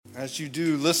as you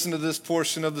do, listen to this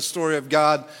portion of the story of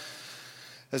God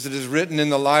as it is written in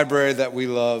the library that we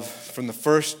love from the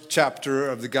first chapter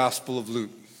of the Gospel of Luke.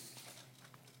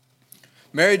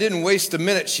 Mary didn't waste a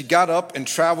minute. She got up and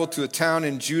traveled to a town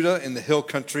in Judah in the hill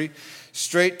country,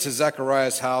 straight to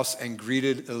Zechariah's house, and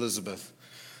greeted Elizabeth.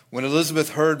 When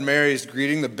Elizabeth heard Mary's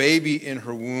greeting, the baby in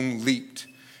her womb leaped.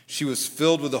 She was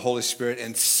filled with the Holy Spirit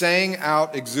and sang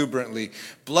out exuberantly,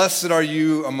 "Blessed are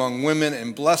you among women,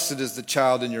 and blessed is the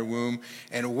child in your womb.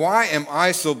 And why am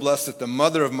I so blessed that the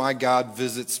mother of my God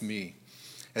visits me?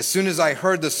 As soon as I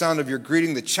heard the sound of your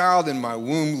greeting, the child in my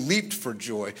womb leaped for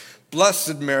joy.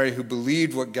 Blessed Mary, who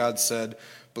believed what God said,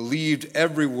 believed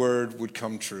every word would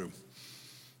come true."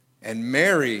 And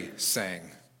Mary sang,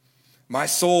 "My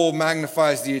soul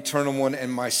magnifies the Eternal One,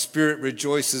 and my spirit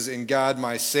rejoices in God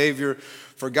my Savior,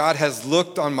 for God has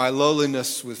looked on my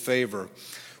lowliness with favor.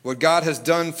 What God has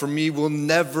done for me will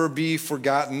never be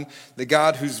forgotten. The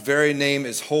God whose very name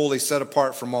is holy, set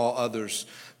apart from all others.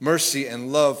 Mercy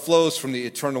and love flows from the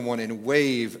Eternal One in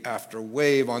wave after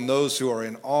wave on those who are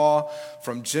in awe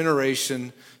from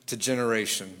generation to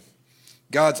generation.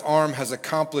 God's arm has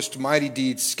accomplished mighty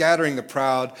deeds, scattering the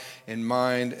proud in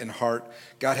mind and heart.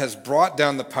 God has brought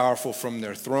down the powerful from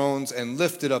their thrones and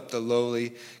lifted up the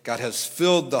lowly. God has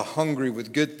filled the hungry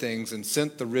with good things and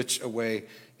sent the rich away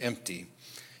empty.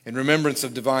 In remembrance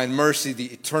of divine mercy,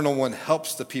 the Eternal One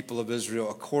helps the people of Israel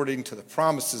according to the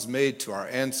promises made to our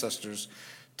ancestors,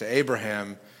 to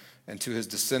Abraham and to his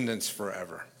descendants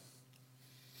forever."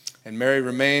 And Mary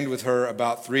remained with her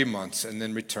about 3 months and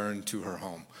then returned to her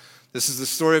home. This is the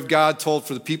story of God told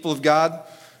for the people of God.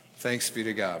 Thanks be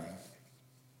to God.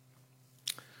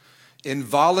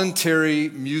 Involuntary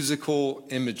musical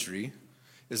imagery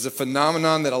is a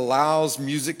phenomenon that allows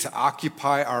music to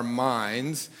occupy our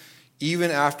minds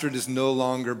even after it is no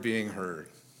longer being heard.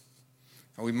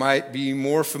 And we might be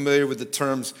more familiar with the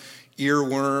terms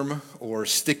earworm or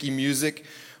sticky music.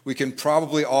 We can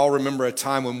probably all remember a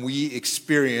time when we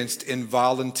experienced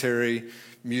involuntary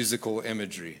musical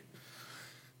imagery.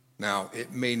 Now,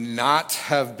 it may not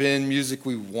have been music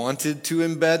we wanted to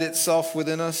embed itself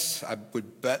within us. I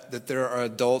would bet that there are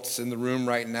adults in the room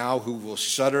right now who will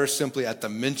shudder simply at the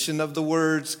mention of the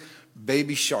words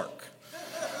baby shark.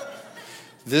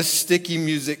 This sticky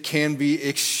music can be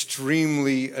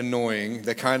extremely annoying,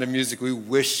 the kind of music we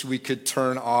wish we could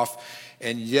turn off,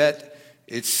 and yet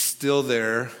it's still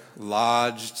there,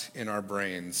 lodged in our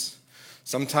brains.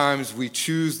 Sometimes we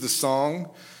choose the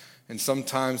song, and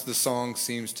sometimes the song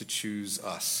seems to choose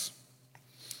us.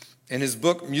 In his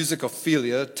book,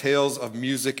 Musicophilia, Tales of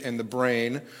Music and the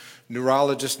Brain,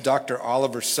 neurologist Dr.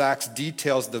 Oliver Sacks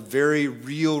details the very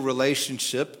real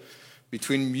relationship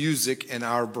between music and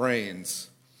our brains.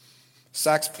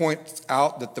 Sacks points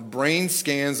out that the brain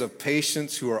scans of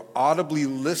patients who are audibly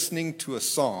listening to a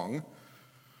song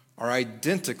are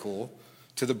identical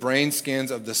to the brain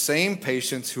scans of the same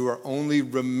patients who are only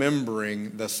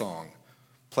remembering the song,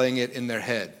 playing it in their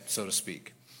head, so to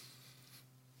speak.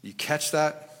 You catch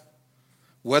that?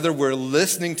 Whether we're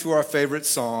listening to our favorite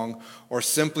song or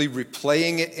simply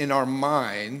replaying it in our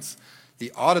minds,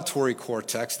 the auditory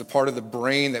cortex, the part of the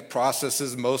brain that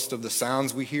processes most of the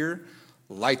sounds we hear,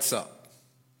 lights up.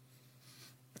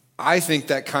 I think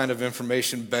that kind of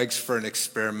information begs for an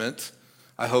experiment.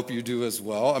 I hope you do as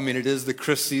well. I mean, it is the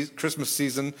Christmas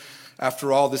season.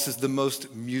 After all, this is the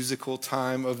most musical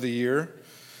time of the year.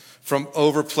 From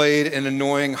overplayed and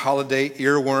annoying holiday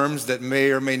earworms that may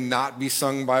or may not be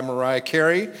sung by Mariah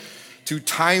Carey, to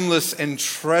timeless and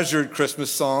treasured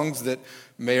Christmas songs that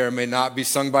may or may not be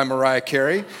sung by Mariah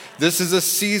Carey. This is a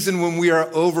season when we are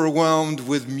overwhelmed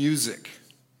with music.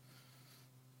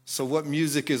 So what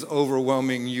music is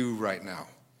overwhelming you right now?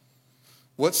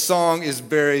 What song is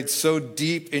buried so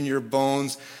deep in your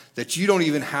bones that you don't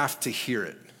even have to hear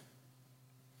it?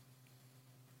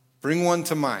 Bring one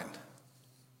to mind.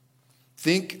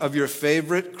 Think of your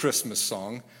favorite Christmas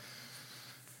song.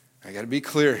 I got to be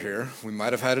clear here. We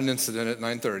might have had an incident at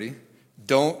 9:30.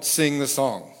 Don't sing the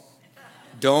song.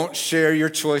 Don't share your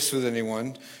choice with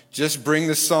anyone. Just bring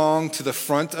the song to the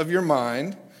front of your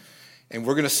mind, and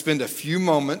we're going to spend a few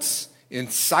moments in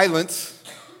silence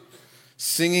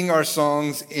singing our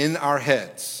songs in our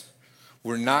heads.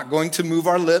 We're not going to move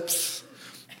our lips.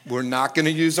 We're not going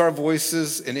to use our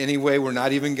voices in any way. We're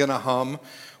not even going to hum.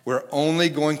 We're only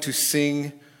going to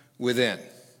sing within.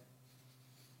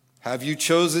 Have you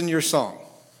chosen your song?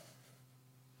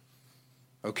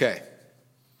 Okay.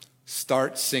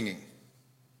 Start singing.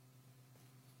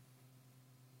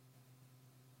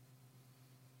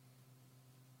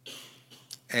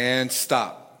 And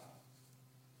stop.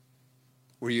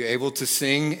 Were you able to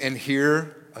sing and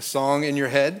hear a song in your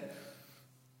head?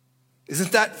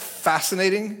 Isn't that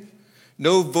fascinating?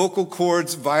 No vocal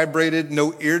cords vibrated,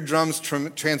 no eardrums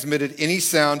transmitted any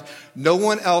sound. No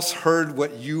one else heard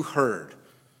what you heard.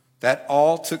 That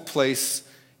all took place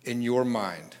in your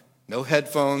mind. No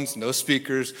headphones, no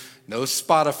speakers, no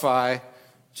Spotify,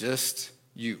 just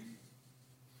you.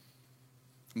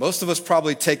 Most of us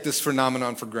probably take this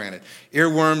phenomenon for granted.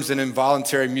 Earworms and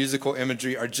involuntary musical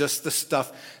imagery are just the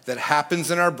stuff that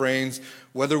happens in our brains,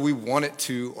 whether we want it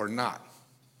to or not.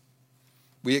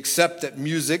 We accept that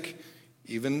music,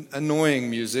 even annoying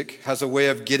music, has a way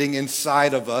of getting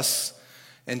inside of us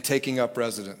and taking up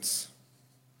residence.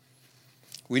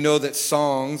 We know that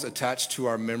songs attach to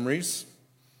our memories,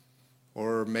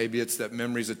 or maybe it's that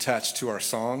memories attach to our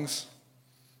songs.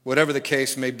 Whatever the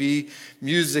case may be,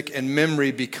 music and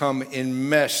memory become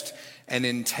enmeshed and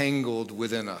entangled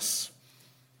within us.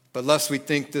 But lest we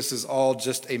think this is all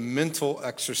just a mental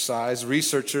exercise,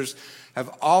 researchers have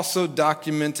also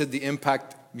documented the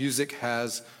impact music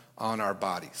has on our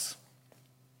bodies.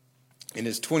 In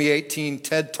his 2018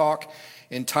 TED Talk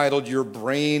entitled Your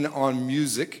Brain on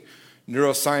Music,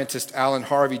 neuroscientist Alan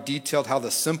Harvey detailed how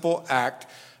the simple act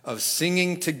of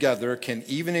singing together can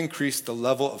even increase the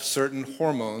level of certain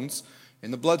hormones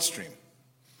in the bloodstream.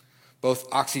 Both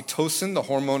oxytocin, the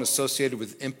hormone associated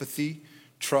with empathy,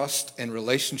 trust, and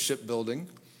relationship building,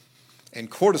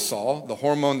 and cortisol, the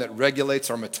hormone that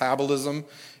regulates our metabolism,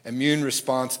 immune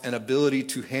response, and ability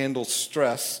to handle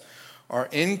stress, are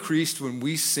increased when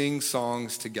we sing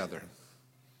songs together.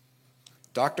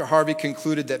 Dr. Harvey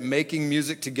concluded that making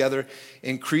music together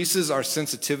increases our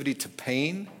sensitivity to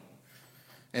pain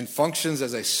and functions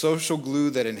as a social glue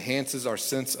that enhances our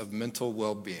sense of mental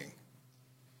well-being.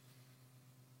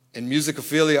 In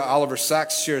Musicophilia, Oliver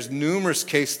Sacks shares numerous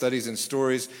case studies and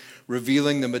stories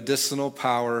revealing the medicinal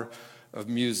power of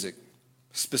music,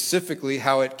 specifically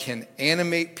how it can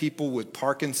animate people with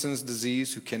Parkinson's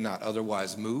disease who cannot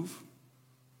otherwise move,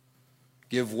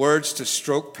 give words to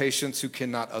stroke patients who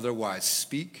cannot otherwise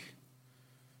speak,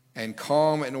 and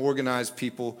calm and organize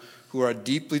people who are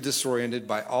deeply disoriented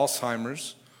by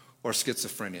Alzheimer's or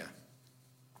schizophrenia.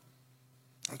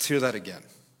 Let's hear that again.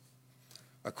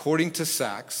 According to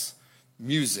Sacks,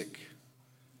 music,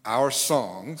 our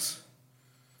songs,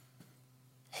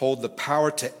 hold the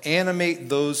power to animate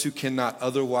those who cannot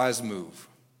otherwise move,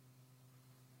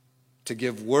 to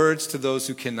give words to those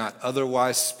who cannot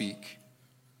otherwise speak,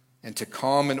 and to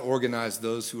calm and organize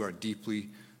those who are deeply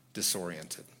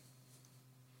disoriented.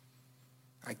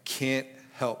 I can't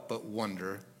help but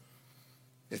wonder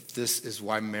if this is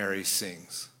why Mary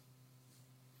sings.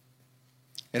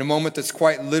 In a moment that's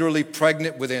quite literally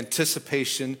pregnant with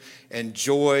anticipation and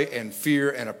joy and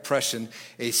fear and oppression,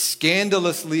 a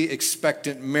scandalously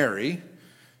expectant Mary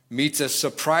meets a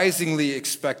surprisingly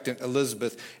expectant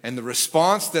Elizabeth, and the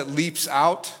response that leaps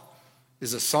out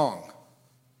is a song.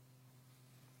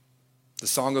 The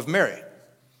Song of Mary,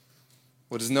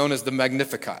 what is known as the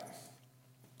Magnificat.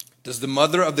 Does the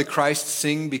mother of the Christ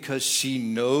sing because she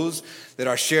knows that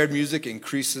our shared music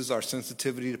increases our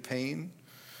sensitivity to pain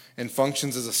and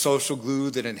functions as a social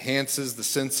glue that enhances the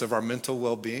sense of our mental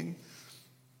well-being?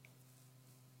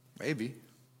 Maybe.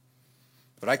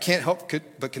 But I can't help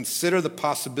but consider the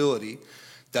possibility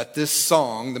that this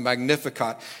song, the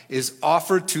Magnificat, is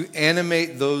offered to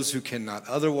animate those who cannot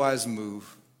otherwise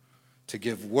move, to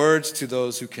give words to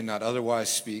those who cannot otherwise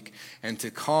speak, and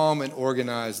to calm and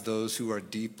organize those who are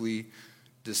deeply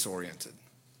disoriented.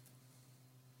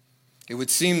 It would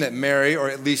seem that Mary, or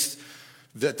at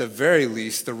the very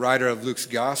least, the writer of Luke's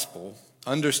gospel,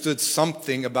 understood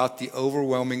something about the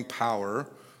overwhelming power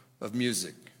of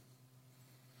music.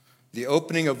 The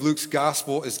opening of Luke's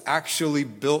gospel is actually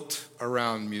built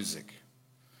around music.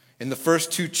 In the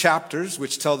first 2 chapters,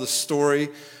 which tell the story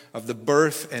of the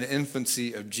birth and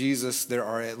infancy of Jesus, there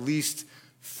are at least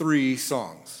 3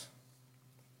 songs.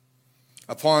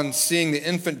 Upon seeing the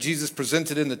infant Jesus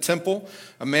presented in the temple,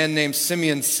 a man named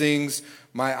Simeon sings,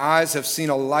 "My eyes have seen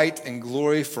a light and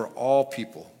glory for all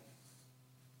people."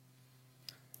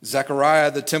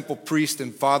 Zechariah, the temple priest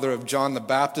and father of John the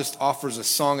Baptist, offers a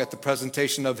song at the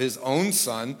presentation of his own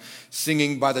son,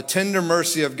 singing, "By the tender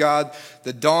mercy of God,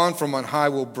 the dawn from on high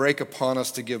will break upon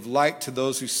us to give light to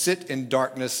those who sit in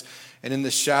darkness and in the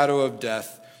shadow of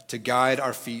death, to guide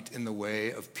our feet in the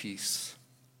way of peace."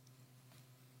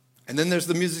 And then there's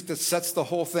the music that sets the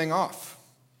whole thing off,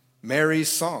 Mary's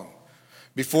song.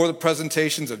 Before the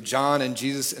presentations of John and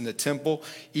Jesus in the temple,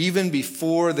 even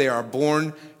before they are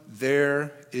born,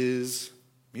 there is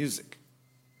music.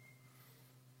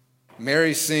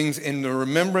 Mary sings, "In the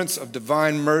remembrance of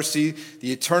divine mercy,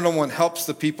 the Eternal One helps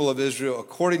the people of Israel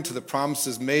according to the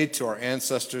promises made to our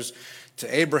ancestors,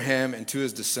 to Abraham and to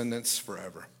his descendants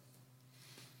forever."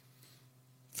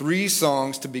 3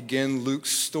 songs to begin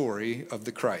Luke's story of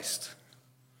the Christ.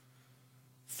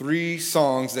 3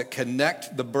 songs that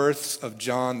connect the births of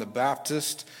John the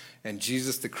Baptist and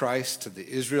Jesus the Christ to the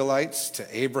Israelites, to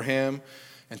Abraham,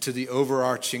 and to the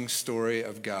overarching story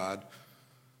of God.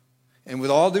 And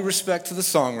with all due respect to the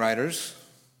songwriters,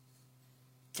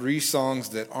 3 songs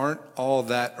that aren't all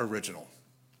that original.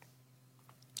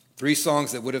 3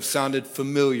 songs that would have sounded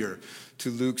familiar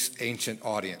to Luke's ancient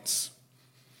audience.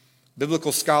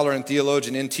 Biblical scholar and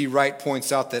theologian N.T. Wright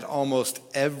points out that almost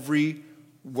every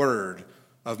word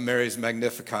of Mary's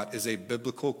Magnificat is a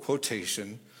biblical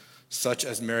quotation, such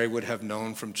as Mary would have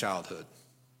known from childhood.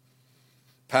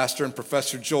 Pastor and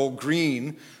Professor Joel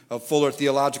Green of Fuller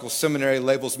Theological Seminary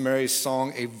labels Mary's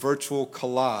song a virtual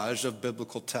collage of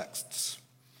biblical texts.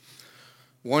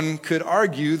 One could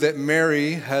argue that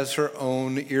Mary has her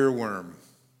own earworm,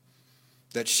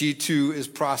 that she too is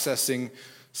processing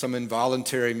some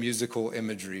involuntary musical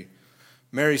imagery.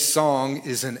 Mary's song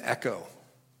is an echo.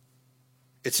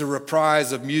 It's a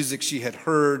reprise of music she had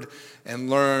heard and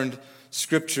learned,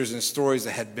 scriptures and stories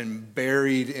that had been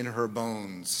buried in her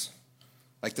bones,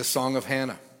 like the Song of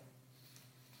Hannah.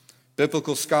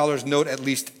 Biblical scholars note at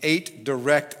least 8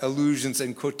 direct allusions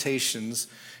and quotations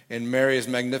in Mary's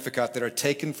Magnificat that are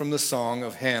taken from the Song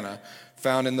of Hannah,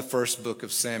 found in the first book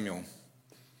of Samuel.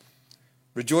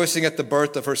 Rejoicing at the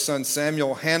birth of her son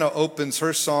Samuel, Hannah opens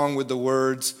her song with the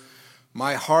words,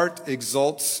 "My heart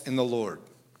exults in the Lord."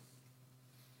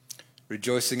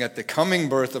 Rejoicing at the coming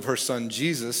birth of her son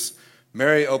Jesus,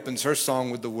 Mary opens her song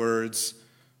with the words,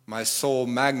 "My soul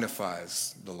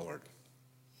magnifies the Lord."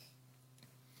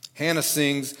 Hannah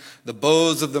sings, "The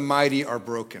bows of the mighty are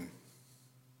broken."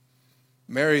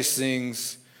 Mary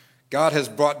sings, "God has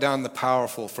brought down the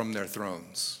powerful from their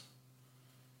thrones."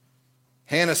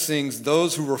 Hannah sings,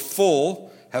 "Those who were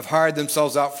full have hired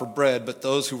themselves out for bread, but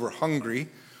those who were hungry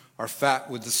are fat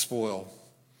with the spoil."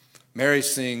 Mary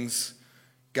sings,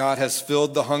 "God has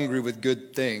filled the hungry with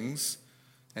good things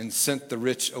and sent the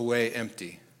rich away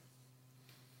empty."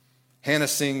 Hannah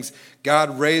sings,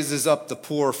 "God raises up the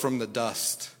poor from the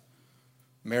dust."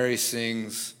 Mary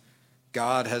sings,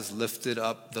 "God has lifted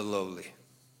up the lowly."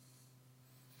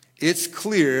 It's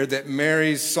clear that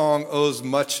Mary's song owes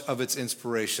much of its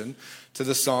inspiration to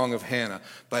the Song of Hannah.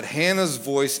 But Hannah's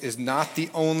voice is not the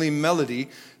only melody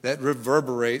that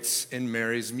reverberates in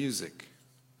Mary's music.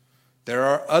 There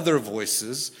are other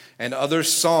voices and other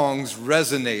songs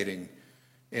resonating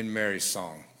in Mary's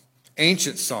song.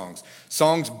 Ancient songs,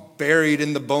 songs buried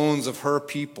in the bones of her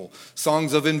people,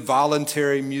 songs of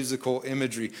involuntary musical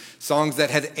imagery, songs that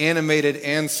had animated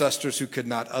ancestors who could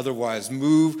not otherwise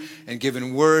move and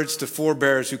given words to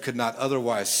forebears who could not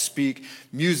otherwise speak,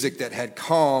 music that had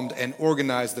calmed and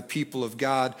organized the people of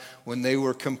God when they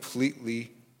were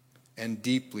completely and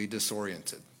deeply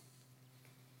disoriented.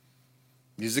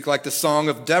 Music like the Song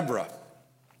of Deborah,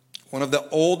 one of the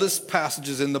oldest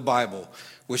passages in the Bible,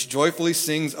 which joyfully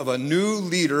sings of a new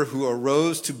leader who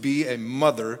arose to be a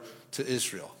mother to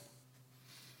Israel.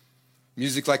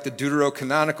 Music like the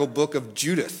Deuterocanonical book of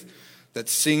Judith that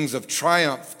sings of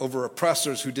triumph over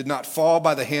oppressors who did not fall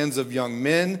by the hands of young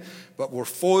men, but were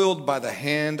foiled by the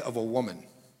hand of a woman.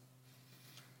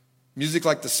 Music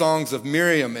like the songs of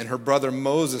Miriam and her brother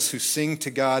Moses, who sing to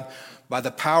God, "By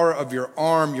the power of your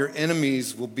arm, your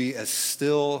enemies will be as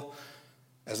still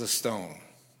as a stone."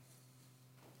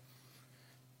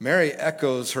 Mary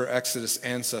echoes her Exodus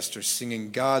ancestors,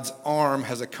 singing, "God's arm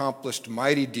has accomplished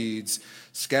mighty deeds,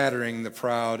 scattering the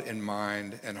proud in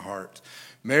mind and heart."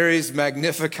 Mary's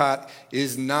Magnificat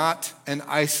is not an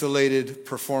isolated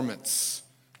performance.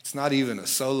 It's not even a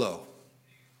solo.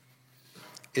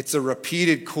 It's a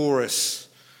repeated chorus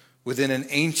within an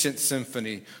ancient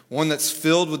symphony, one that's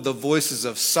filled with the voices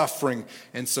of suffering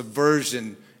and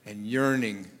subversion and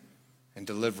yearning and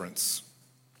deliverance.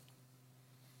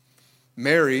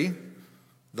 Mary,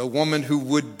 the woman who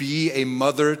would be a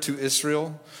mother to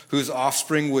Israel, whose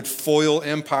offspring would foil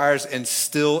empires and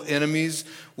still enemies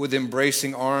with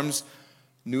embracing arms,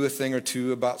 knew a thing or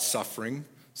two about suffering,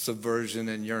 subversion,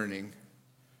 and yearning.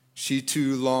 She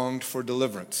too longed for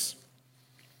deliverance.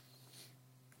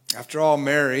 After all,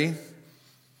 Mary,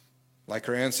 like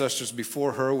her ancestors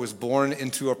before her, was born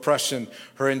into oppression.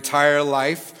 Her entire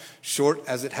life, short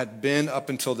as it had been up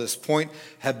until this point,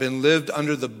 had been lived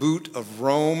under the boot of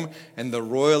Rome and the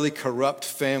royally corrupt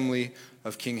family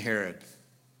of King Herod.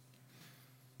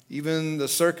 Even the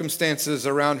circumstances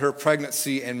around her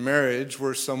pregnancy and marriage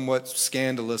were somewhat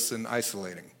scandalous and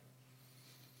isolating.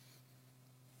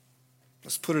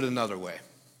 Let's put it another way.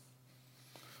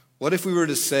 What if we were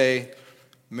to say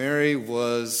Mary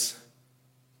was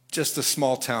just a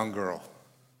small town girl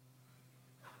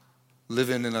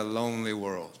living in a lonely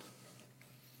world?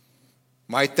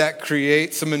 Might that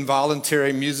create some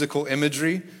involuntary musical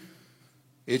imagery?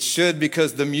 It should,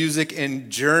 because the music and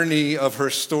journey of her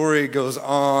story goes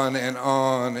on and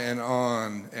on and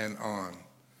on and on.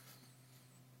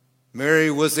 Mary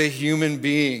was a human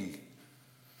being.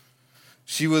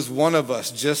 She was one of us,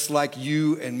 just like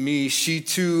you and me. She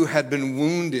too had been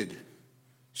wounded.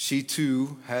 She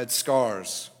too had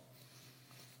scars.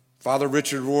 Father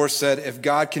Richard Rohr said, if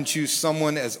God can choose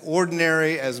someone as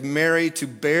ordinary as Mary to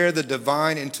bear the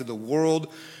divine into the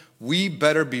world, we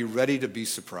better be ready to be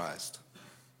surprised.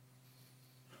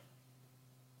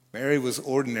 Mary was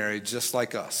ordinary just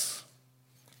like us.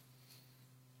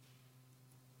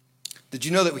 Did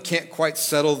you know that we can't quite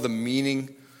settle the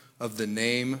meaning of the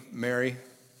name Mary?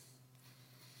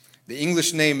 The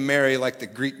English name Mary, like the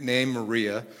Greek name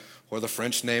Maria or the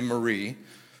French name Marie,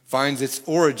 finds its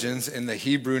origins in the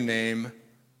Hebrew name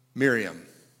Miriam.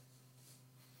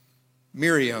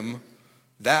 Miriam,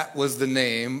 that was the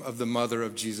name of the mother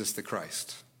of Jesus the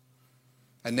Christ,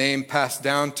 a name passed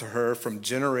down to her from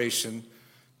generation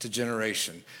to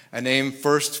generation, a name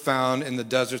first found in the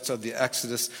deserts of the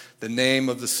Exodus, the name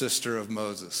of the sister of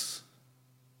Moses.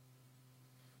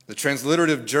 The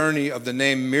transliterative journey of the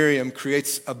name Miriam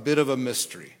creates a bit of a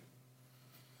mystery.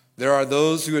 There are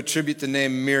those who attribute the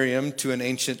name Miriam to an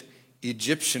ancient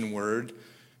Egyptian word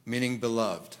meaning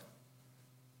beloved.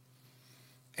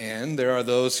 And there are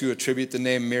those who attribute the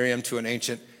name Miriam to an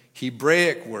ancient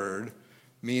Hebraic word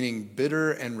meaning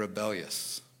bitter and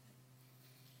rebellious.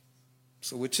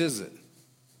 So which is it?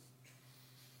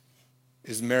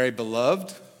 Is Mary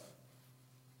beloved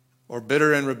or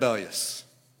bitter and rebellious?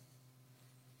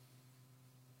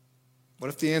 What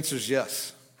if the answer is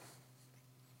yes?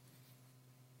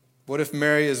 What if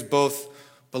Mary is both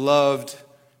beloved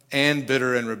and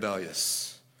bitter and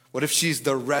rebellious? What if she's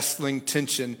the wrestling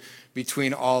tension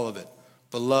between all of it,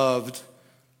 beloved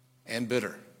and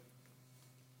bitter?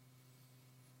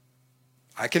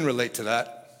 I can relate to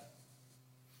that.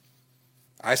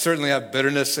 I certainly have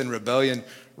bitterness and rebellion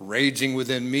raging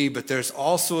within me, but there's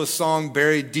also a song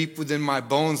buried deep within my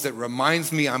bones that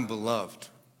reminds me I'm beloved.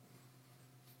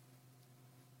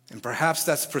 And perhaps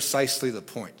that's precisely the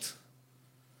point.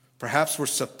 Perhaps we're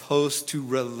supposed to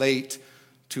relate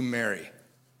to Mary.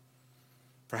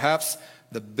 Perhaps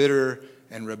the bitter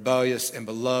and rebellious and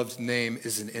beloved name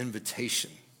is an invitation.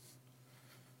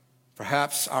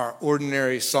 Perhaps our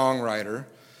ordinary songwriter,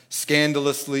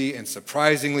 scandalously and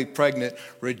surprisingly pregnant,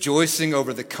 rejoicing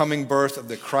over the coming birth of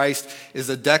the Christ, is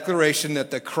a declaration that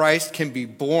the Christ can be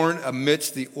born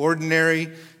amidst the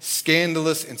ordinary,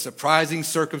 scandalous, and surprising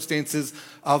circumstances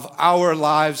of our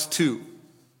lives too.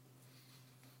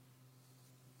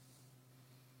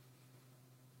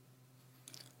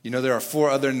 You know, there are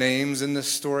 4 other names in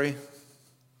this story: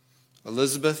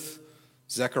 Elizabeth,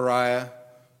 Zechariah,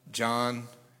 John,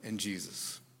 and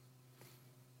Jesus.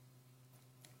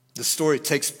 The story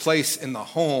takes place in the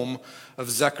home of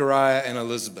Zechariah and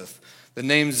Elizabeth. The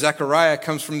name Zechariah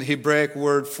comes from the Hebraic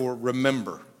word for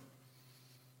remember.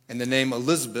 And the name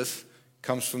Elizabeth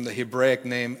comes from the Hebraic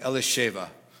name Elisheva,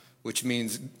 which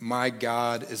means my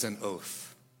God is an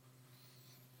oath.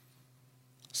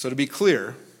 So to be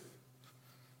clear,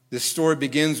 this story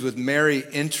begins with Mary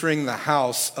entering the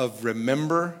house of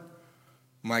remember,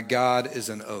 my God is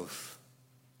an oath.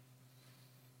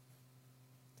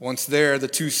 Once there, the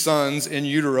 2 sons in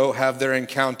utero have their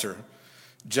encounter.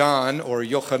 John, or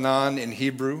Yochanan in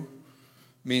Hebrew,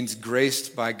 means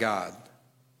graced by God.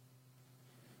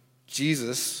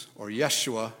 Jesus, or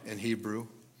Yeshua in Hebrew,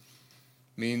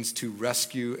 means to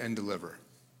rescue and deliver.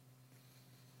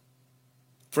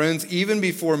 Friends, even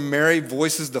before Mary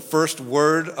voices the first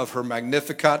word of her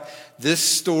Magnificat, this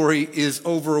story is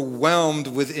overwhelmed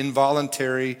with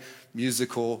involuntary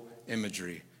musical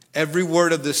imagery. Every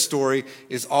word of this story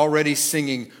is already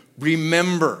singing,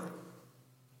 remember.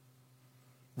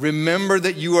 Remember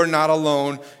that you are not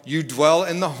alone. You dwell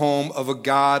in the home of a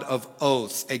God of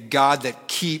oaths, a God that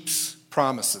keeps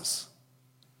promises.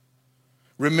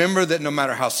 Remember that no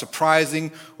matter how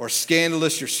surprising or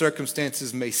scandalous your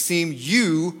circumstances may seem,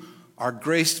 you are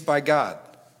graced by God.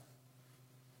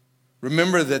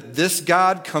 Remember that this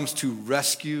God comes to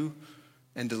rescue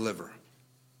and deliver.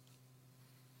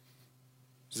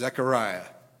 Zechariah,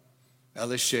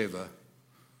 Elisheva,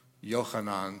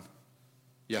 Yochanan,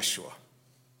 Yeshua.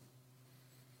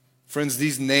 Friends,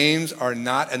 these names are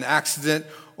not an accident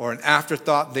or an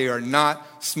afterthought. They are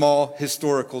not small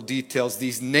historical details.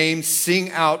 These names sing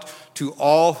out to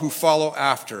all who follow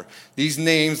after. These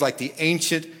names, like the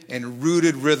ancient and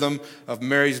rooted rhythm of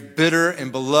Mary's bitter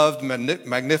and beloved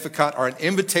Magnificat, are an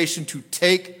invitation to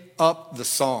take up the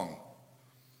song.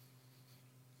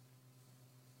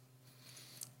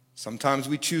 Sometimes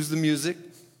we choose the music,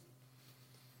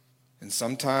 and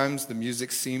sometimes the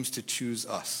music seems to choose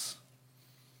us.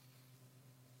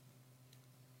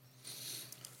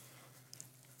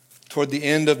 Toward the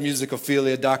end of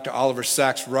Musicophilia, Dr. Oliver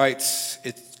Sacks writes,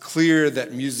 "It's clear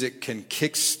that music can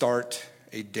kickstart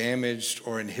a damaged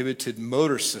or inhibited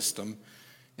motor system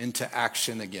into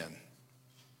action again."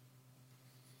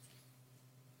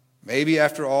 Maybe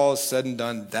after all is said and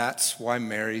done, that's why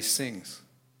Mary sings.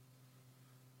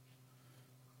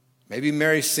 Maybe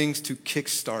Mary sings to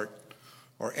kickstart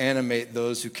or animate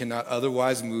those who cannot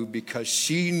otherwise move because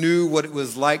she knew what it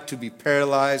was like to be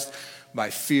paralyzed by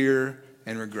fear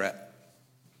and regret.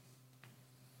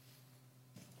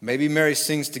 Maybe Mary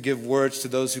sings to give words to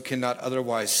those who cannot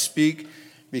otherwise speak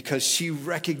because she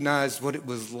recognized what it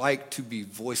was like to be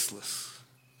voiceless.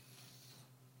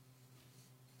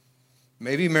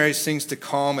 Maybe Mary sings to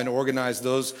calm and organize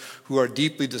those who are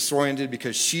deeply disoriented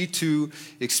because she too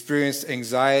experienced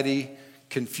anxiety,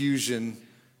 confusion,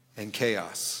 and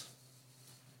chaos.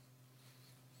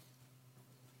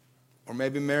 Or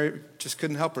maybe Mary just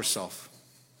couldn't help herself.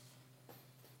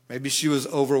 Maybe she was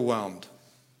overwhelmed.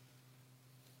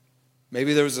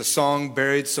 Maybe there was a song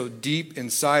buried so deep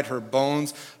inside her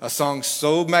bones, a song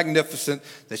so magnificent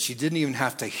that she didn't even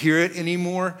have to hear it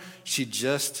anymore. She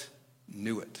just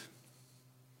knew it.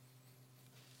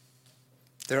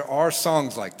 There are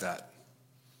songs like that.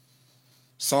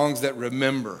 Songs that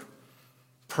remember,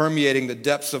 permeating the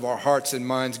depths of our hearts and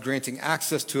minds, granting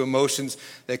access to emotions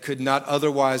that could not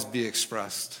otherwise be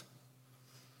expressed.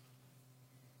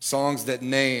 Songs that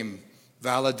name,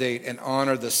 validate, and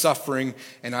honor the suffering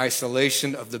and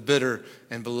isolation of the bitter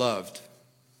and beloved.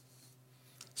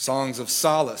 Songs of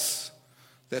solace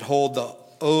that hold the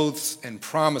oaths and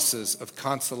promises of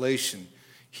consolation,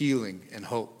 healing, and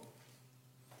hope.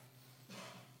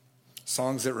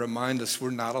 Songs that remind us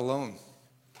we're not alone.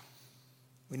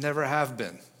 We never have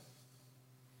been.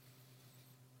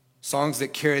 Songs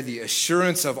that carry the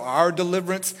assurance of our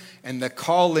deliverance and the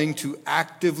calling to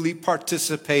actively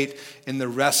participate in the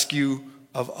rescue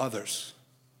of others.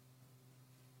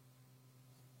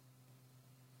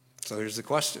 So here's the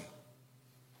question.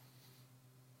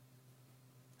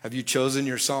 Have you chosen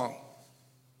your song?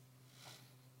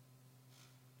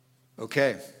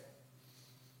 Okay.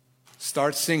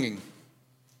 Start singing.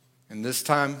 And this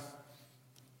time,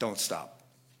 don't stop.